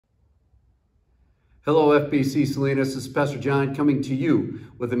Hello, FBC Salinas. This is Pastor John coming to you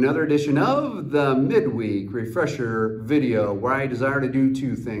with another edition of the Midweek Refresher video, where I desire to do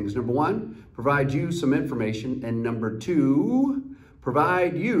two things. Number one, provide you some information, and number two,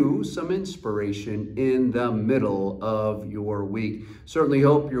 provide you some inspiration in the middle of your week. Certainly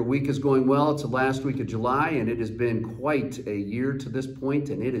hope your week is going well. It's the last week of July, and it has been quite a year to this point,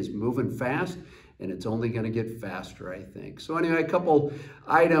 and it is moving fast. And it's only going to get faster, I think. So anyway, a couple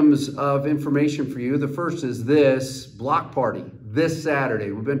items of information for you. The first is this block party this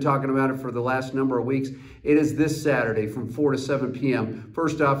Saturday. We've been talking about it for the last number of weeks. It is this Saturday from 4 to 7 p.m.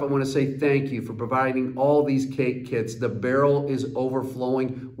 First off, I want to say thank you for providing all these cake kits. The barrel is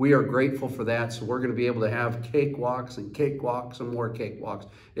overflowing. We are grateful for that. So we're going to be able to have cakewalks and more cakewalks.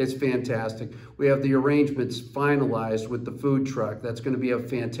 It's fantastic. We have the arrangements finalized with the food truck. That's going to be a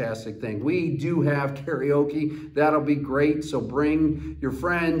fantastic thing. We do have karaoke. That'll be great. So bring your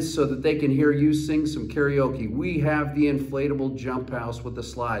friends so that they can hear you sing some karaoke. We have the inflatable jump house with the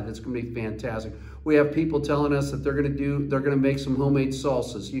slide. That's going to be fantastic. We have people telling us that they're going to make some homemade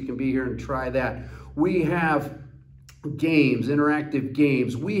salsas. You can be here and try that. We have games, interactive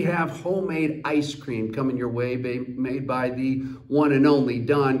games. We have homemade ice cream coming your way, made by the one and only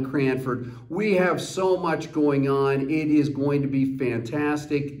Don Cranford. We have so much going on. It is going to be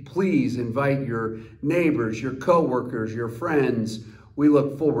fantastic. Please invite your neighbors, your coworkers, your friends. We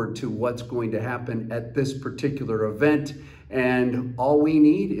look forward to what's going to happen at this particular event. And all we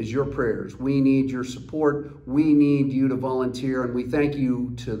need is your prayers. We need your support. We need you to volunteer. And we thank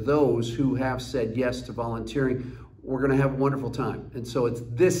you to those who have said yes to volunteering. We're going to have a wonderful time. And so it's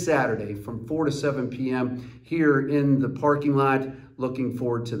this Saturday from 4 to 7 p.m. here in the parking lot. Looking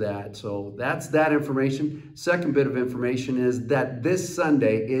forward to that. So that's that information. Second bit of information is that this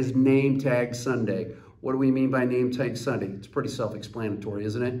Sunday is Name Tag Sunday. What do we mean by Name Tag Sunday? It's pretty self-explanatory,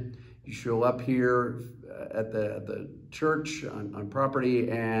 isn't it? You show up here at the church on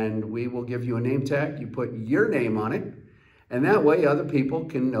property, and we will give you a name tag. You put your name on it, and that way other people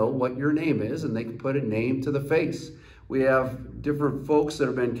can know what your name is, and they can put a name to the face. We have different folks that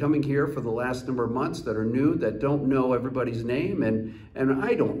have been coming here for the last number of months that are new, that don't know everybody's name, and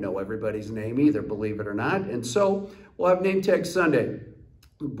I don't know everybody's name either, believe it or not. And so we'll have Name Tag Sunday.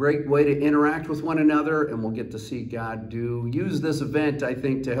 Great way to interact with one another, and we'll get to see God use this event, I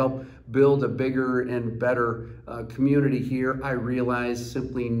think, to help build a bigger and better community here. I realize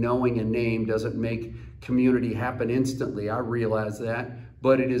simply knowing a name doesn't make community happen instantly. I realize that,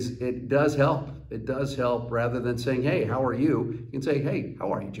 but it does help. It does help. Rather than saying, hey, how are you? You can say, hey,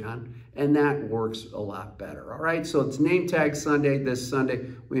 how are you, John? And that works a lot better. All right, so it's Name Tag Sunday this Sunday.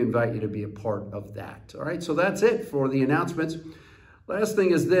 We invite you to be a part of that. All right, so that's it for the announcements. Last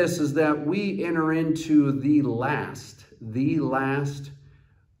thing is this, is that we enter into the last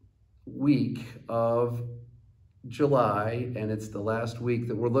week of July, and it's the last week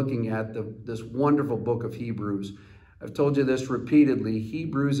that we're looking at this wonderful book of Hebrews. I've told you this repeatedly.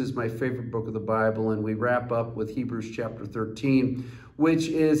 Hebrews is my favorite book of the Bible, and we wrap up with Hebrews chapter 13, which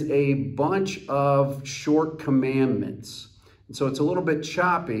is a bunch of short commandments. And so it's a little bit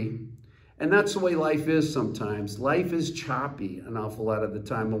choppy. And that's the way life is sometimes. Life is choppy an awful lot of the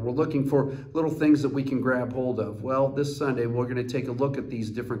time, and we're looking for little things that we can grab hold of. Well, this Sunday, we're going to take a look at these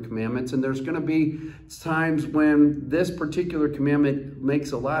different commandments, and there's going to be times when this particular commandment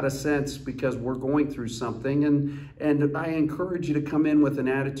makes a lot of sense because we're going through something, and I encourage you to come in with an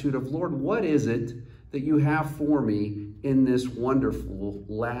attitude of, Lord, what is it that you have for me in this wonderful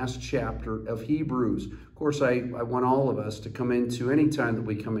last chapter of Hebrews? Of course, I want all of us to come into, any time that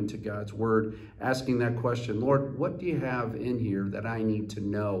we come into God's Word, asking that question, Lord, what do you have in here that I need to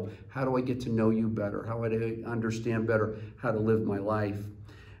know? How do I get to know you better? How do I understand better how to live my life?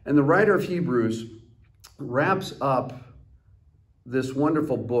 And the writer of Hebrews wraps up this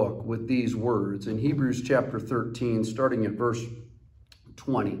wonderful book with these words in Hebrews chapter 13, starting at verse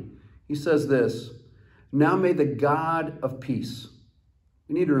 20. He says this, now may the God of peace,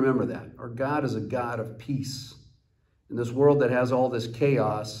 we need to remember that. Our God is a God of peace. In this world that has all this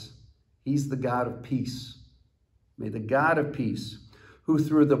chaos, he's the God of peace. May the God of peace, who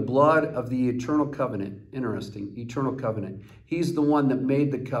through the blood of the eternal covenant, interesting, eternal covenant, he's the one that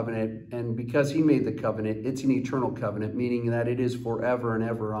made the covenant, and because he made the covenant, it's an eternal covenant, meaning that it is forever and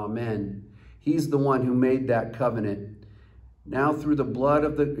ever, amen. He's the one who made that covenant. Now through the blood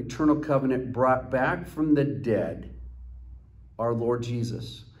of the eternal covenant brought back from the dead, our Lord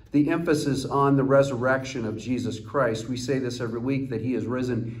Jesus. The emphasis on the resurrection of Jesus Christ. We say this every week, that he is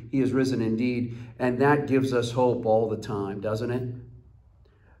risen. He is risen indeed. And that gives us hope all the time, doesn't it?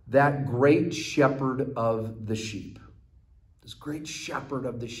 That great shepherd of the sheep. The this great shepherd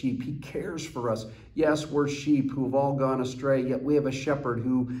of the sheep. He cares for us. Yes, we're sheep who have all gone astray, yet we have a shepherd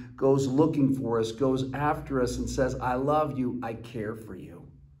who goes looking for us, goes after us, and says, I love you, I care for you.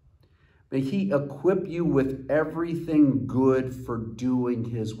 May he equip you with everything good for doing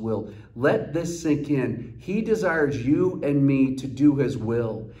his will. Let this sink in. He desires you and me to do his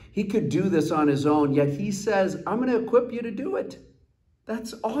will. He could do this on his own, yet he says, I'm going to equip you to do it.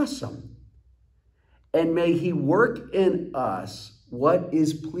 That's awesome. And may he work in us what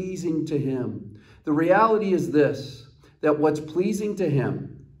is pleasing to him. The reality is this, that what's pleasing to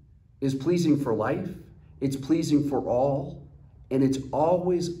him is pleasing for life, it's pleasing for all, and it's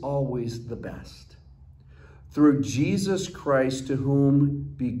always, always the best. Through Jesus Christ, to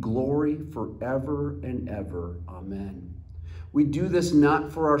whom be glory forever and ever. Amen. We do this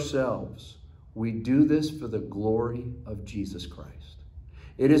not for ourselves. We do this for the glory of Jesus Christ.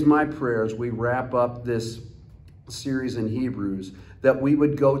 It is my prayer as we wrap up this series in Hebrews that we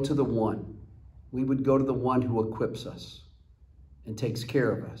would go to the one. We would go to the one who equips us and takes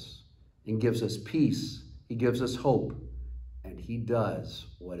care of us and gives us peace. He gives us hope. And he does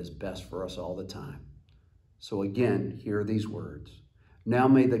what is best for us all the time. So again, hear these words. Now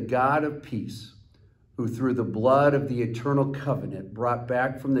may the God of peace, who through the blood of the eternal covenant brought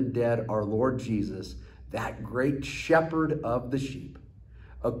back from the dead our Lord Jesus, that great shepherd of the sheep,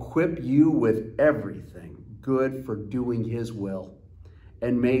 equip you with everything good for doing his will.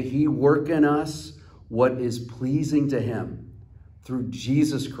 And may he work in us what is pleasing to him through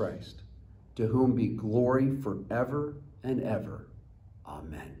Jesus Christ, to whom be glory forever and ever.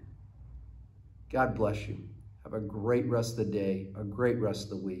 Amen. God bless you. Have a great rest of the day, a great rest of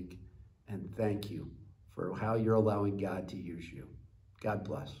the week, and thank you for how you're allowing God to use you. God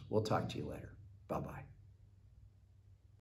bless. We'll talk to you later. Bye-bye.